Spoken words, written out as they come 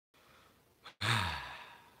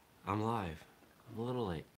I'm live. I'm a little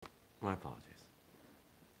late. My apologies.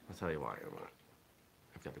 I'll tell you why in a minute.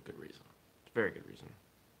 I've got a good reason. It's a very good reason.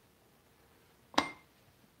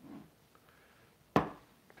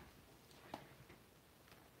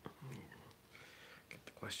 Get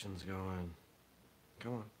the questions going.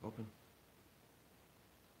 Come on, open.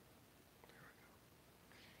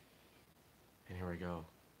 And here we go.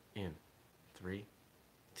 In 3,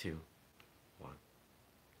 2, 1.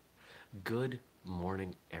 Good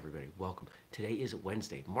morning, everybody. Welcome. Today is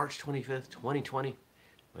Wednesday, March 25th, 2020.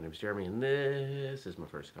 My name is Jeremy, and this is my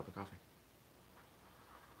first cup of coffee.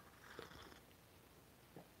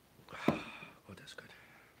 Oh, that's good.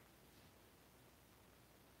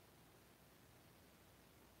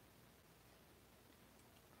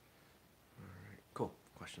 All right, cool.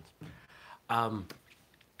 Questions.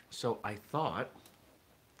 So I thought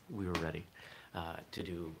we were ready to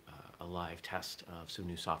do a live test of some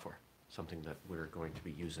new software, something that we're going to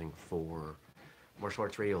be using for Martial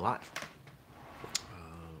Arts Radio Live,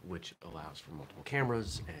 which allows for multiple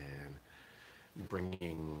cameras and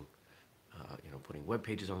bringing, putting web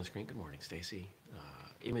pages on the screen. Good morning, Stacy.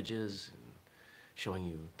 Images and showing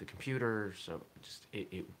you the computer. So just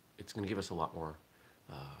it's going to give us a lot more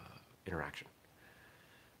interaction.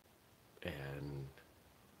 And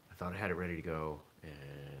I thought I had it ready to go,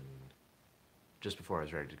 and just before I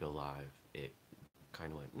was ready to go live, it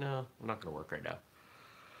kind of went, no, I'm not going to work right now.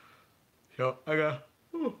 So I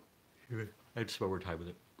had to spend more time with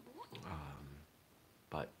it.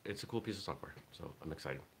 But it's a cool piece of software, so I'm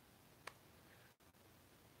excited.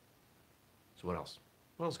 So what else?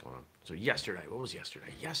 What else is going on? So yesterday, what was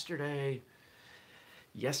yesterday?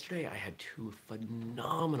 Yesterday I had 2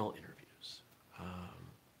 phenomenal interviews.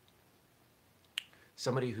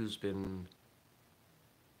 Somebody who's been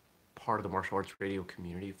part of the martial arts radio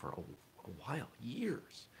community for a while,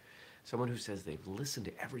 years. Someone who says they've listened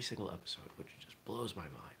to every single episode, which just blows my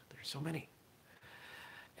mind. There's so many.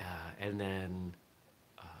 And then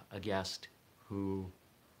a guest who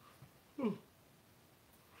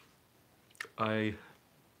I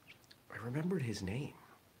remembered his name,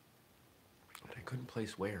 but I couldn't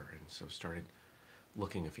place where, and so started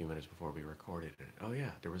looking a few minutes before we recorded it. Oh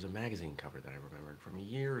yeah, there was a magazine cover that I remembered from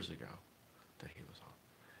years ago that he was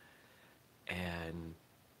on. And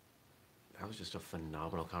that was just a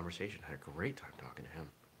phenomenal conversation. I had a great time talking to him.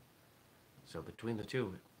 So between the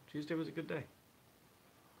two, Tuesday was a good day.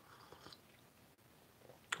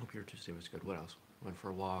 Hope your Tuesday was good. What else? Went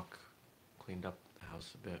for a walk, cleaned up the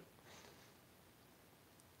house a bit.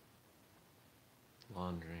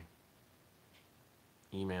 Laundry.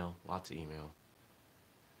 Email, lots of email.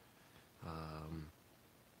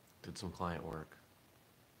 Did some client work.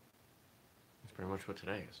 That's pretty much what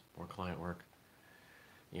today is. More client work.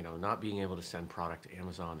 You know, not being able to send product to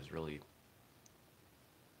Amazon is really,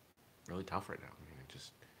 really tough right now. I mean, it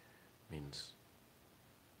just means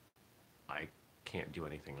I can't do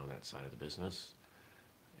anything on that side of the business.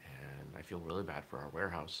 And I feel really bad for our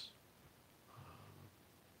warehouse.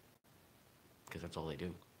 Because that's all they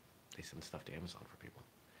do. They send stuff to Amazon for people.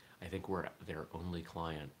 I think we're their only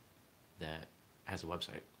client that has a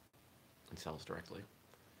website and sells directly.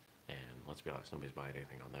 And let's be honest, nobody's buying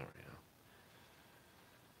anything on that right now.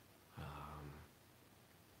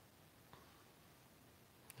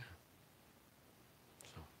 Yeah.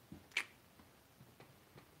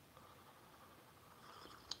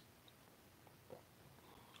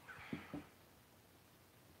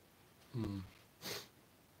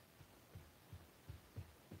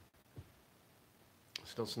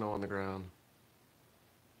 Still snow on the ground,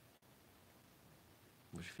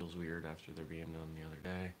 which feels weird after there being none the other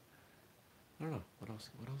day. I don't know. What else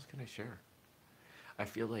can I share? I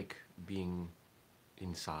feel like being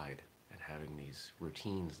inside and having these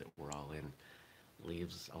routines that we're all in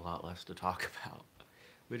leaves a lot less to talk about,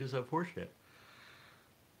 which is unfortunate.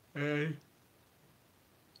 And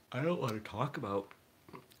I don't want to talk about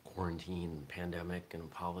quarantine, pandemic,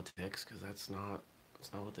 and politics, because that's not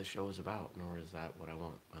what this show is about, nor is that what I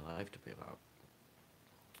want my life to be about.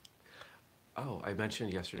 Oh, I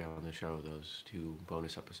mentioned yesterday on the show those 2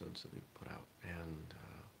 bonus episodes that we put out, and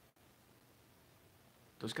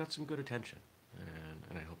those got some good attention,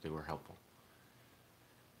 and I hope they were helpful.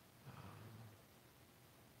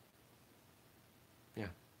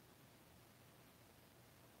 Yeah.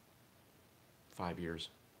 5 years,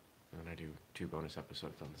 and I do 2 bonus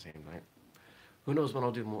episodes on the same night. Who knows when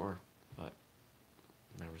I'll do more, but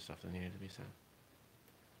there was stuff that needed to be said.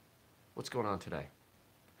 What's going on today?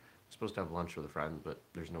 I'm supposed to have lunch with a friend, but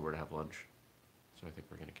there's nowhere to have lunch, so I think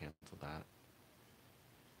we're going to cancel that.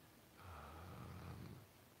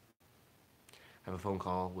 have a phone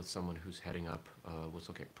call with someone who's heading up a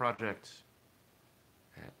whistlekick project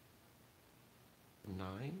at 9,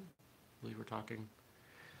 I believe we're talking.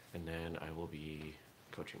 And then I will be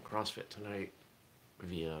coaching CrossFit tonight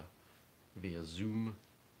via Zoom,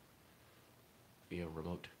 via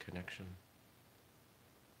remote connection.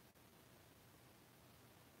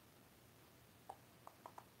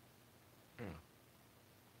 Yeah,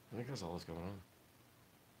 I think that's all that's going on.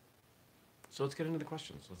 So let's get into the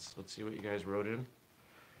questions. Let's see what you guys wrote in.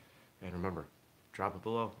 And remember, drop it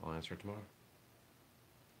below. I'll answer it tomorrow.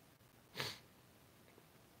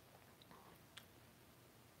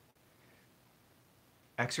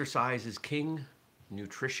 Exercise is king.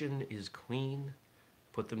 Nutrition is queen.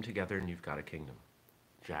 Put them together and you've got a kingdom.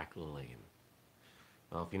 Jack LaLanne.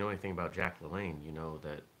 Well, if you know anything about Jack LaLanne, you know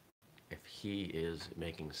that if he is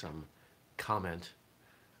making some comment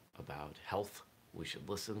about health, we should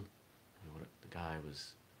listen. The guy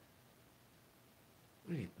was,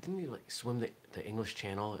 didn't he like swim the English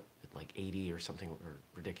Channel at like 80 or something, or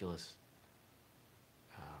ridiculous?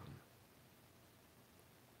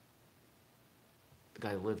 The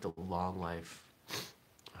guy lived a long life.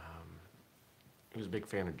 He was a big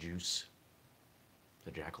fan of juice,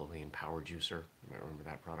 the Jack LaLanne Power Juicer. You might remember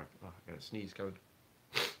that product. Oh, I got a sneeze coming.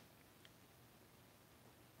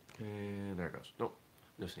 And there it goes. Nope,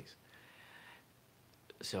 no sneeze.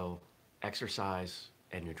 So, exercise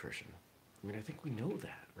and nutrition. I mean, I think we know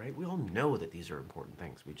that, right? We all know that these are important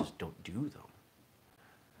things. We just don't do them.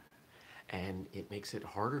 And it makes it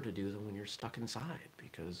harder to do them when you're stuck inside,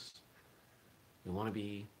 because we want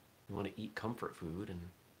to eat comfort food, and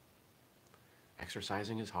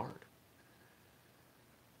exercising is hard.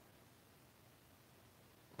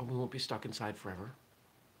 But we won't be stuck inside forever.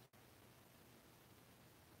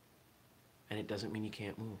 And it doesn't mean you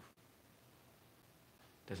can't move.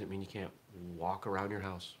 Doesn't mean you can't walk around your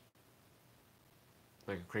house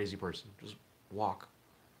like a crazy person. Just walk.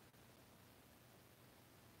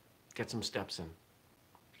 Get some steps in.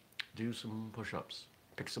 Do some push-ups.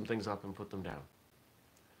 Pick some things up and put them down.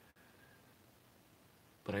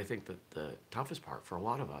 But I think that the toughest part for a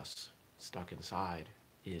lot of us stuck inside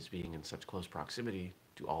is being in such close proximity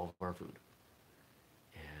to all of our food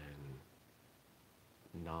and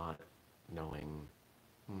not knowing,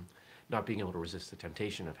 not being able to resist the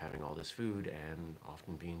temptation of having all this food and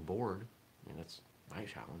often being bored. I mean, that's my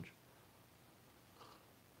challenge.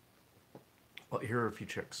 Well, here are a few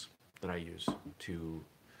tricks that I use to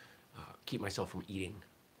keep myself from eating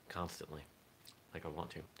constantly like I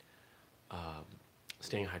want to.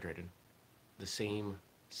 Staying hydrated. The same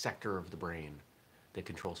sector of the brain that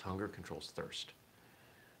controls hunger controls thirst.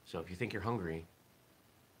 So if you think you're hungry,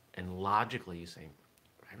 and logically you say,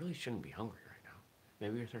 I really shouldn't be hungry right now.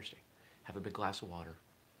 Maybe you're thirsty. Have a big glass of water,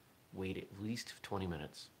 wait at least 20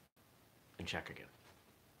 minutes, and check again.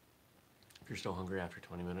 If you're still hungry after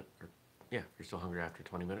 20 minutes, if you're still hungry after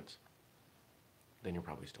 20 minutes, then you're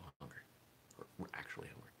probably still hungry, or actually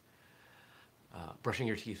hungry. Brushing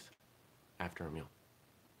your teeth after a meal.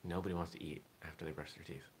 Nobody wants to eat after they brush their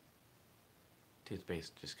teeth.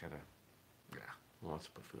 Toothpaste just kind of, wants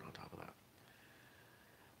to put food on top of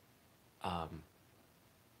that.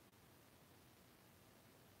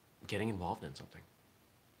 Getting involved in something.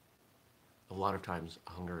 A lot of times,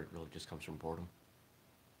 hunger really just comes from boredom.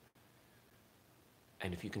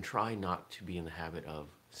 And if you can try not to be in the habit of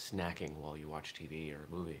snacking while you watch TV or a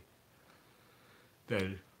movie,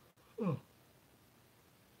 then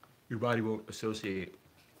your body won't associate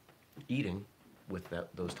eating with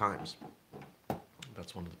those times.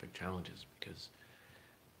 That's one of the big challenges, because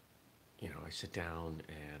I sit down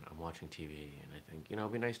and I'm watching TV and I think,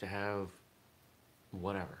 it'd be nice to have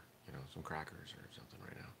whatever, some crackers or something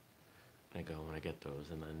right now. And I go and I get those,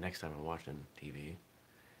 and then next time I'm watching TV,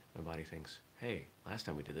 my body thinks, hey, last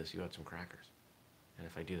time we did this, you had some crackers. And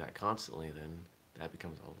if I do that constantly, then that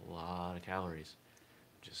becomes a lot of calories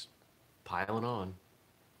just piling on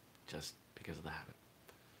just because of the habit.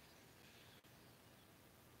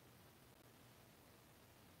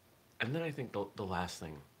 And then I think the last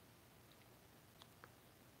thing,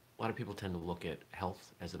 a lot of people tend to look at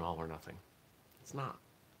health as an all or nothing. It's not.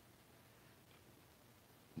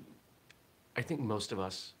 I think most of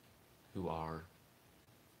us who are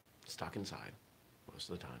stuck inside most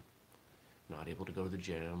of the time, not able to go to the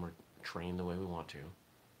gym or train the way we want to,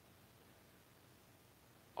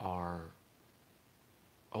 are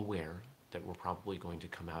aware that we're probably going to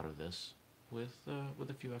come out of this with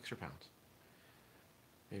a few extra pounds.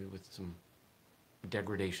 Maybe with some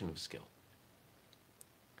degradation of skill.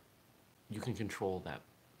 You can control that.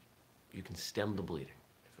 You can stem the bleeding,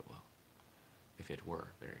 if it will. If it were,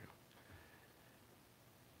 there you go.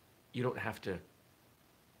 You don't have to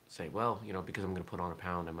say, well, because I'm going to put on a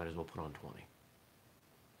pound, I might as well put on 20.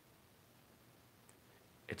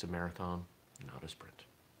 It's a marathon, not a sprint.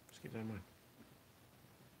 Just keep that in mind.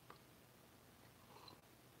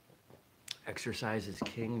 Exercise is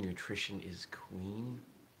king, nutrition is queen.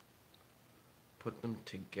 Put them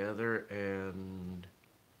together and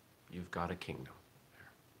you've got a kingdom.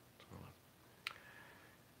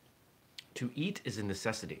 To eat is a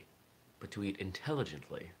necessity, but to eat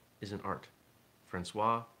intelligently is an art.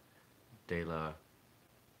 Francois de La...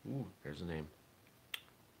 there's the name.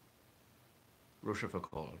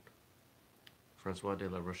 Rochefoucauld. Francois de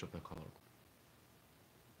La Rochefoucauld.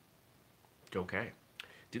 Okay.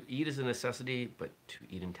 To eat is a necessity, but to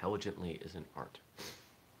eat intelligently is an art.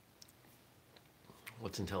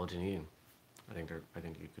 What's intelligent eating? I think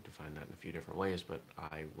you could define that in a few different ways, but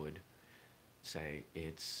I would say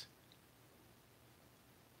it's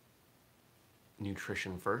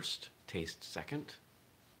nutrition first, taste second.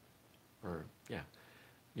 Or, yeah,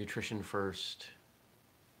 nutrition first,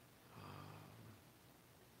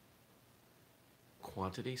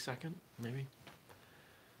 quantity second, maybe.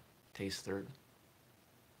 Taste third.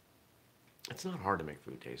 It's not hard to make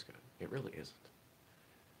food taste good. It really isn't.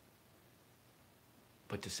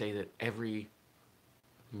 But to say that every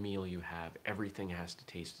meal you have, everything has to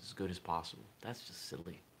taste as good as possible, that's just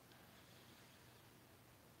silly.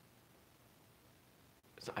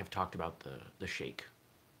 So I've talked about the shake,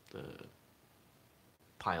 the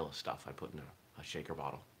pile of stuff I put in a shaker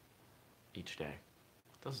bottle each day.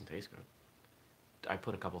 It doesn't taste good. I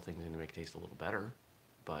put a couple things in to make it taste a little better,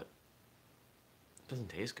 but it doesn't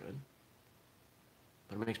taste good.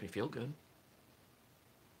 But it makes me feel good.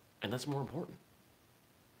 And that's more important.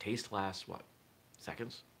 Taste lasts, what,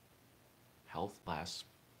 seconds? Health lasts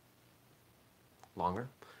longer.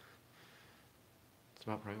 It's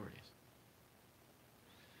about priorities.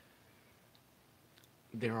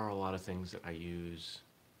 There are a lot of things that I use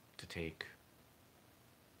to take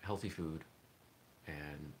healthy food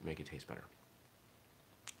and make it taste better.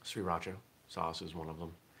 Sriracha sauce is one of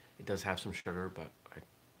them. It does have some sugar, but it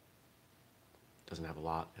doesn't have a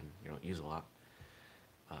lot, and you don't use a lot.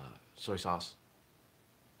 Soy sauce.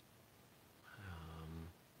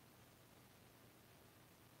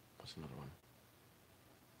 What's another one?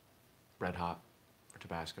 Red Hot or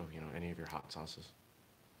Tabasco, any of your hot sauces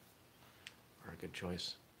are a good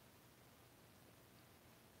choice.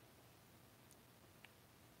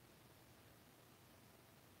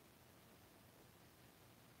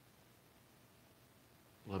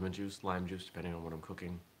 Lemon juice, lime juice, depending on what I'm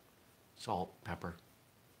cooking. Salt, pepper.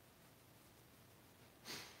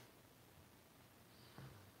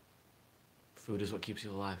 Food is what keeps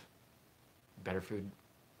you alive. Better food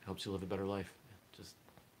helps you live a better life.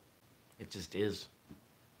 It just is.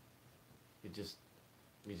 You just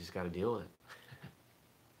got to deal with it.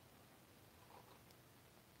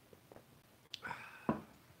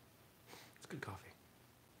 It's good coffee.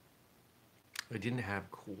 I didn't have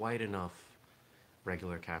quite enough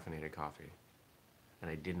regular caffeinated coffee,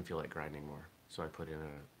 and I didn't feel like grinding more, so I put in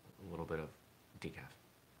a little bit of decaf.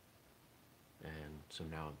 And so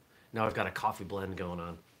now I've got a coffee blend going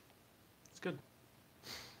on. It's good.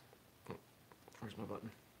 Where's my button?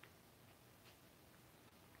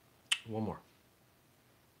 One more.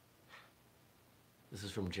 This is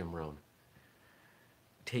from Jim Rohn.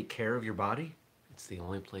 Take care of your body. It's the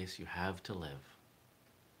only place you have to live.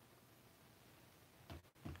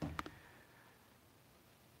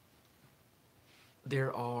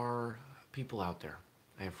 There are people out there,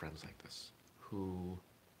 I have friends like this, who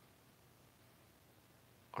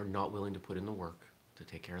are not willing to put in the work to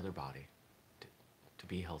take care of their body, to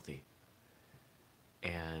be healthy.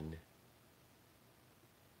 And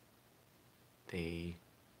they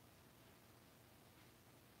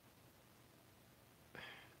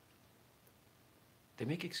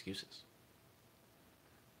make excuses.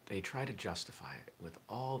 They try to justify it with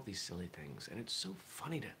all of these silly things, and it's so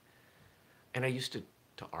funny and I used to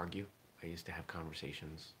argue. I used to have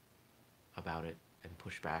conversations about it and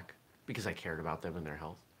push back because I cared about them and their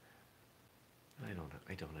health. I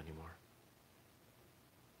don't anymore.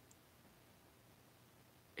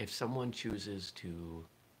 If someone chooses to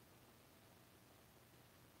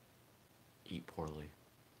eat poorly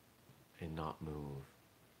and not move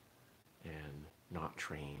and not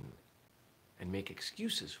train and make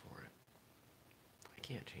excuses for it, I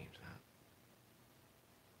can't change that.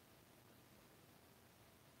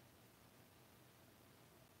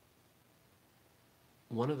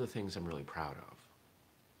 One of the things I'm really proud of,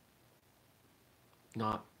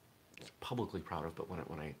 not publicly proud of, but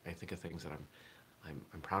when I think of things that I'm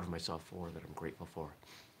proud of myself for, that I'm grateful for,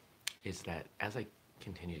 is that as I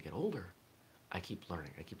continue to get older, I keep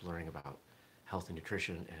learning. I keep learning about health and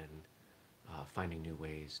nutrition and finding new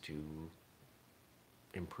ways to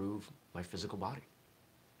improve my physical body.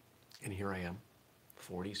 And here I am,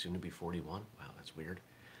 40, soon to be 41. Wow, that's weird.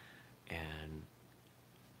 And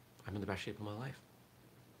I'm in the best shape of my life.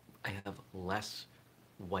 I have less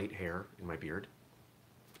white hair in my beard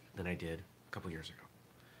than I did a couple years ago.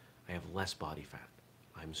 I have less body fat.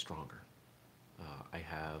 I'm stronger. I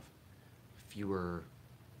have fewer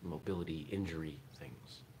mobility injury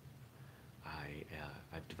things.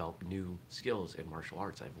 I've developed new skills in martial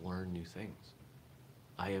arts. I've learned new things.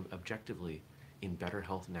 I am objectively in better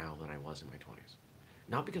health now than I was in my 20s.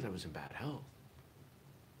 Not because I was in bad health,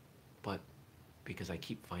 but because I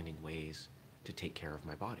keep finding ways to take care of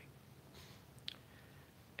my body.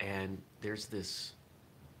 And there's this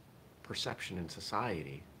perception in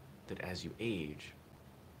society that as you age,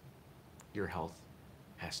 your health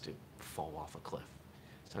has to fall off a cliff.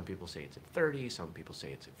 Some people say it's at 30, some people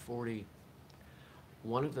say it's at 40.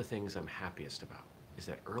 One of the things I'm happiest about is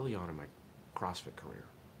that early on in my CrossFit career,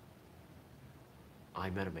 I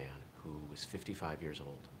met a man who was 55 years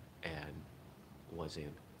old and was in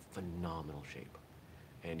phenomenal shape.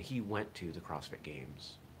 And he went to the CrossFit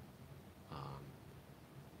Games.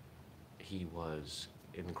 He was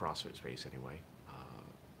in the CrossFit space anyway.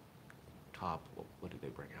 Top, what did they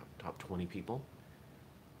bring out? Top 20 people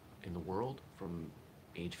in the world from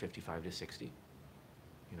age 55 to 60,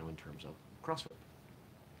 in terms of CrossFit.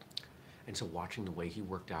 And so watching the way he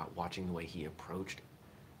worked out, watching the way he approached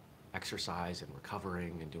exercise and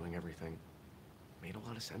recovering and doing everything made a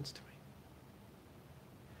lot of sense to me.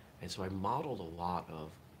 And so I modeled a lot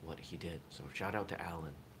of what he did. So shout out to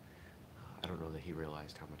Alan. I don't know that he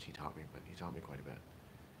realized how much he taught me, but he taught me quite a bit.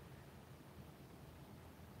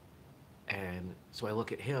 And so I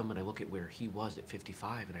look at him and I look at where he was at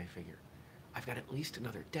 55 and I figure, I've got at least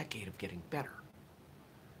another decade of getting better.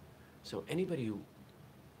 So anybody who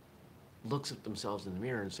looks at themselves in the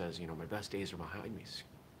mirror and says, my best days are behind me,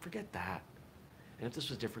 forget that. And if this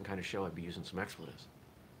was a different kind of show, I'd be using some expletives.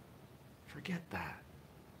 Forget that.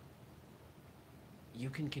 You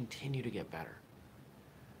can continue to get better.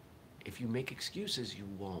 If you make excuses, you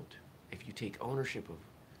won't. If you take ownership of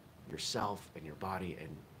yourself and your body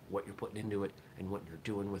and what you're putting into it and what you're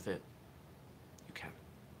doing with it, you can.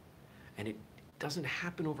 And it doesn't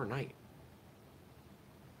happen overnight.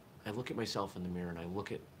 I look at myself in the mirror and I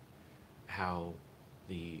look at how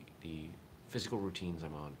the physical routines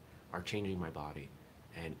I'm on are changing my body.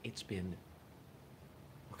 And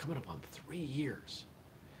we're coming up on 3 years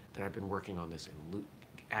that I've been working on this and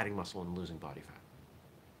adding muscle and losing body fat.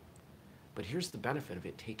 But here's the benefit of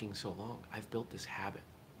it taking so long. I've built this habit.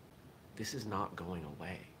 This is not going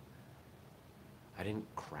away. I didn't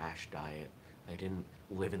crash diet. I didn't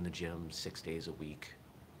live in the gym 6 days a week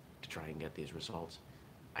to try and get these results.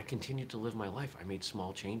 I continued to live my life. I made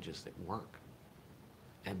small changes that work.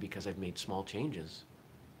 And because I've made small changes,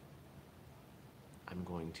 I'm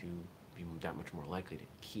going to be that much more likely to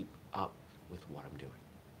keep up with what I'm doing.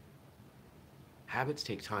 Habits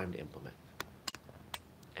take time to implement.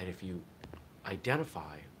 And if you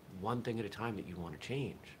identify one thing at a time that you want to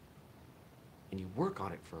change, and you work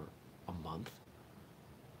on it for a month,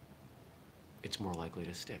 it's more likely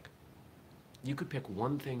to stick. You could pick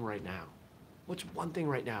one thing right now. What's one thing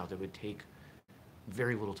right now that would take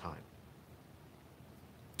very little time?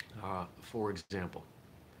 For example,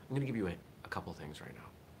 I'm going to give you a couple things right now.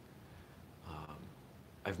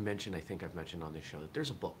 I think I've mentioned on this show that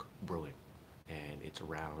there's a book brewing, and it's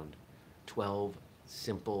around 12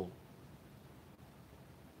 simple,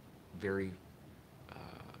 very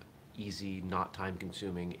easy, not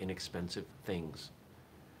time-consuming, inexpensive things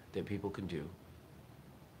that people can do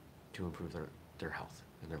to improve their health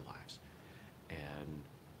and their lives. And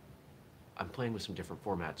I'm playing with some different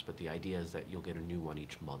formats, but the idea is that you'll get a new one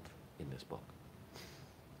each month in this book.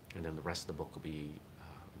 And then the rest of the book will be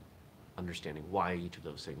understanding why each of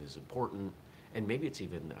those things is important, and maybe it's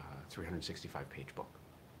even a 365-page book.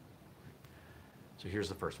 So here's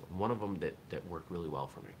the first one. One of them that worked really well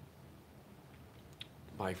for me.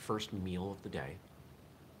 My first meal of the day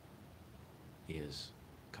is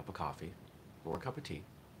a cup of coffee or a cup of tea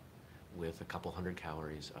with a couple hundred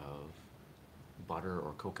calories of butter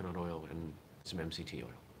or coconut oil and some MCT oil.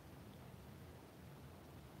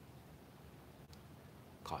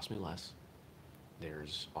 Costs me less.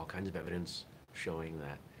 There's all kinds of evidence showing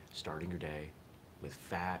that starting your day with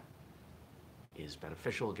fat is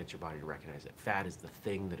beneficial. It gets your body to recognize that fat is the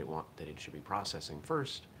thing that it should be processing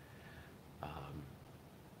first.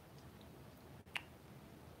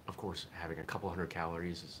 Of course, having a couple hundred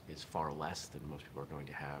calories is far less than most people are going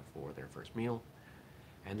to have for their first meal.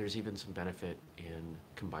 And there's even some benefit in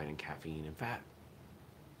combining caffeine and fat.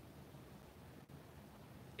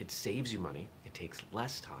 It saves you money, it takes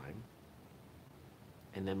less time,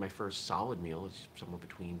 and then my first solid meal is somewhere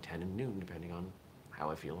between 10 and noon, depending on how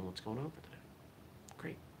I feel and what's going on for the day.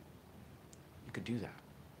 Great. You could do that.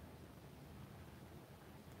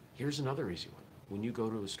 Here's another easy one. When you go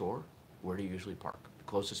to a store, where do you usually park? The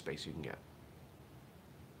closest space you can get.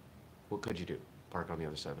 What could you do? Park on the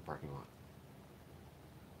other side of the parking lot.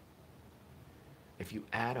 If you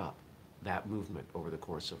add up that movement over the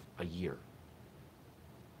course of a year,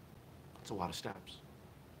 that's a lot of steps.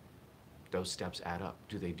 Those steps add up.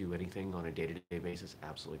 Do they do anything on a day-to-day basis?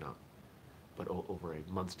 Absolutely not. But over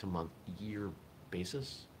a month-to-month, year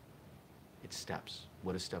basis, it's steps.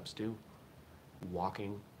 What do steps do?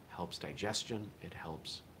 Walking helps digestion. It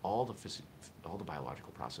helps all the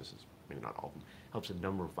biological processes. Maybe not all of them. Helps a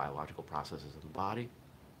number of biological processes in the body.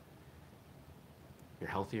 You're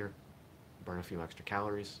healthier. Burn a few extra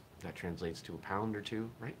calories. That translates to a pound or two,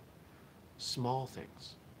 right? Small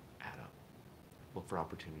things add up. Look for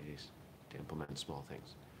opportunities to implement small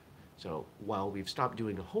things. So while we've stopped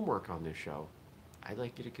doing the homework on this show, I'd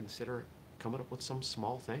like you to consider coming up with some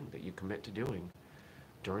small thing that you commit to doing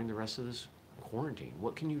during the rest of this quarantine.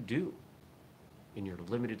 What can you do in your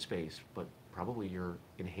limited space, but probably your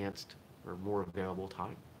enhanced or more available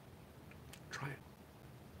time? Try it.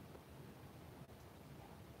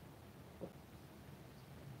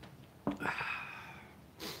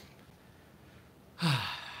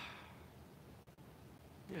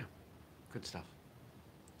 Yeah, good stuff.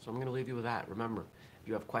 So I'm going to leave you with that. Remember, if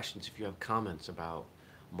you have questions, if you have comments about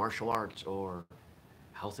martial arts or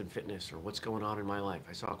health and fitness or what's going on in my life,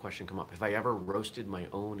 I saw a question come up. Have I ever roasted my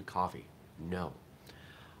own coffee? No.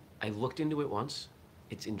 I looked into it once.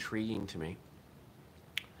 It's intriguing to me.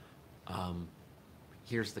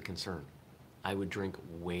 Here's the concern. I would drink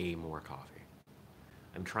way more coffee.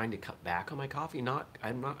 I'm trying to cut back on my coffee. I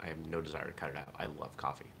have no desire to cut it out. I love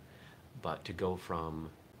coffee. But to go from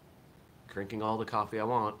drinking all the coffee I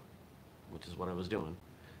want, which is what I was doing,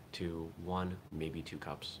 to 1, maybe 2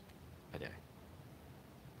 cups a day.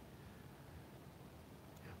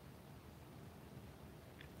 Yeah.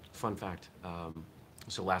 Fun fact,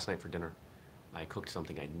 so last night for dinner, I cooked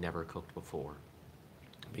something I'd never cooked before,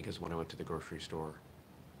 because when I went to the grocery store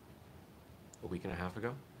a week and a half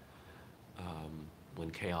ago, when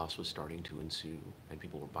chaos was starting to ensue and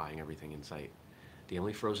people were buying everything in sight, the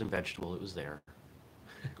only frozen vegetable that was there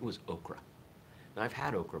was okra. Now, I've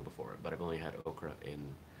had okra before, but I've only had okra in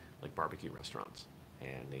like barbecue restaurants,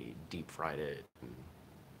 and they deep fried it, and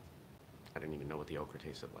I didn't even know what the okra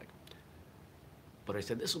tasted like. But I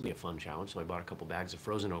said, this will be a fun challenge, so I bought a couple bags of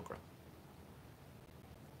frozen okra.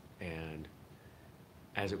 And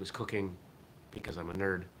as it was cooking, because I'm a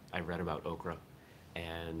nerd, I read about okra,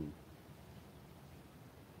 and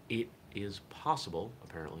it is possible,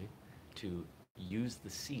 apparently, to use the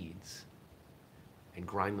seeds and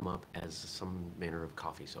grind them up as some manner of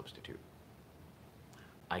coffee substitute.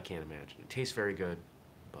 I can't imagine. It tastes very good,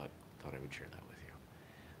 but thought I would share that with you.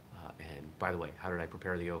 And by the way, how did I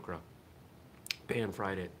prepare the okra? Pan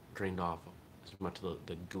fried it, drained off as much of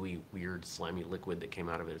the gooey, weird, slimy liquid that came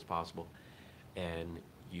out of it as possible, and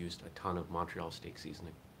used a ton of Montreal steak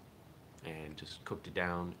seasoning, and just cooked it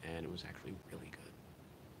down, and it was actually really good.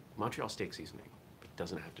 Montreal steak seasoning. It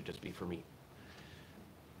doesn't have to just be for meat.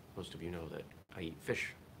 Most of you know that I eat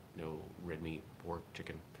fish, no red meat, pork,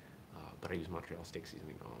 chicken, but I use Montreal steak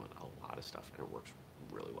seasoning on a lot of stuff, and it works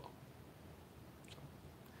really well. So,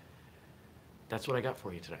 that's what I got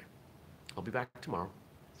for you today. I'll be back tomorrow,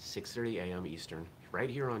 6:30 a.m. Eastern, right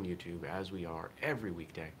here on YouTube, as we are every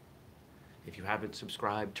weekday. If you haven't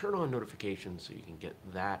subscribed, turn on notifications so you can get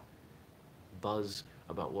that buzz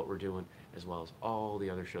about what we're doing, as well as all the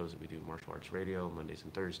other shows that we do, Martial Arts Radio, Mondays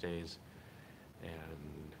and Thursdays,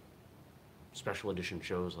 and special edition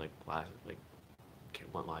shows like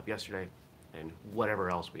went live yesterday, and whatever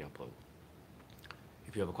else we upload.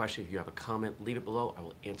 If you have a question, if you have a comment, leave it below. I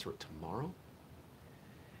will answer it tomorrow.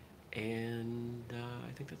 And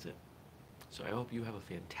I think that's it. So I hope you have a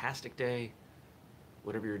fantastic day.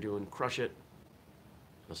 Whatever you're doing, crush it.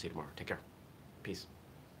 I'll see you tomorrow. Take care. Peace.